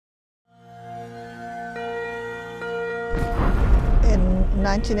In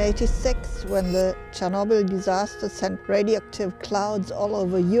 1986, when the Chernobyl disaster sent radioactive clouds all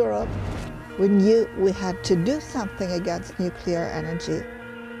over Europe, we knew we had to do something against nuclear energy.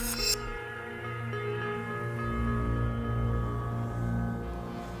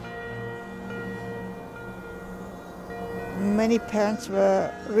 Many parents were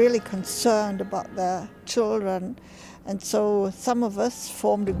really concerned about their children, and so some of us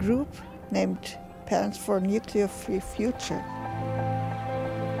formed a group named Parents for a Nuclear-Free Future.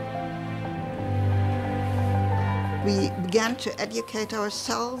 We began to educate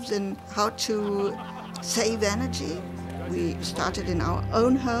ourselves in how to save energy. We started in our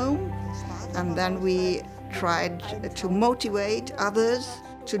own home, and then we tried to motivate others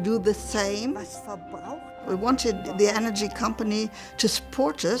to do the same. We wanted the energy company to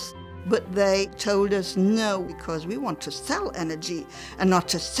support us, but they told us no, because we want to sell energy and not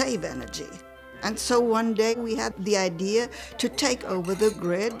to save energy. And so one day we had the idea to take over the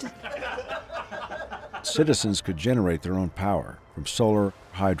grid. Citizens could generate their own power from solar,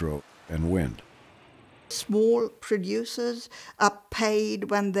 hydro, and wind. Small producers are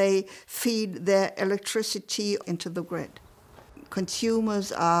paid when they feed their electricity into the grid.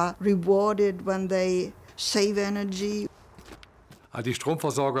 Consumers are rewarded when they save energy. So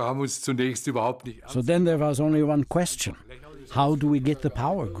then there was only one question. How do we get the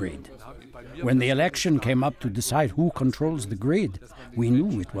power grid? When the election came up to decide who controls the grid, we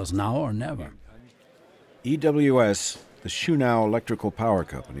knew it was now or never. EWS, the Schunau Electrical Power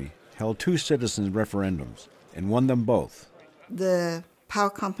Company, held 2 citizens' referendums and won them both. The power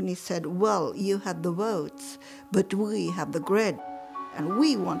company said, well, you had the votes, but we have the grid. And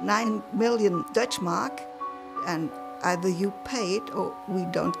we want 9 million Dutch mark, and either you pay it or we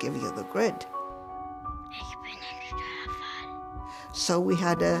don't give you the grid. So we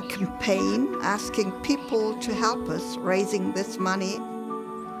had a campaign asking people to help us raising this money.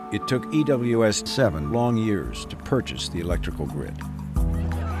 It took EWS 7 long years to purchase the electrical grid.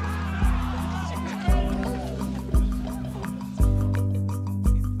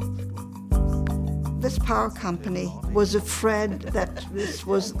 This power company was afraid that this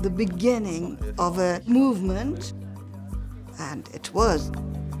was the beginning of a movement, and it was.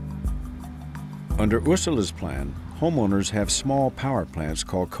 Under Ursula's plan, homeowners have small power plants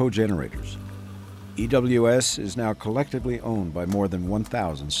called cogenerators. EWS is now collectively owned by more than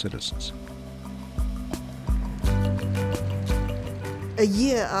 1,000 citizens. A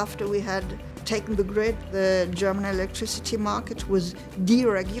year after we had taken the grid, the German electricity market was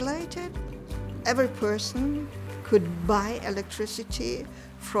deregulated. Every person could buy electricity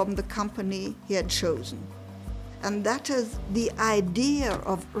from the company he had chosen. And that is the idea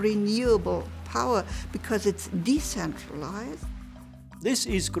of renewable power, because it's decentralized. This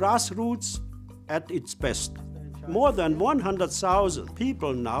is grassroots at its best. More than 100,000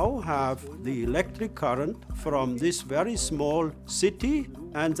 people now have the electric current from this very small city,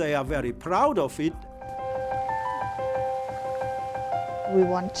 and they are very proud of it. We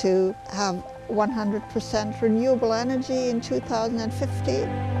want to have 100% renewable energy in 2050.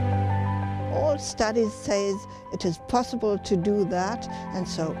 All studies say it is possible to do that, and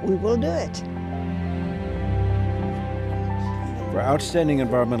so we will do it. For outstanding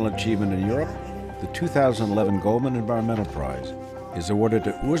environmental achievement in Europe, the 2011 Goldman Environmental Prize is awarded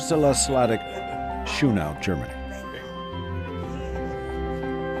to Ursula Sladek, Schunau, Germany.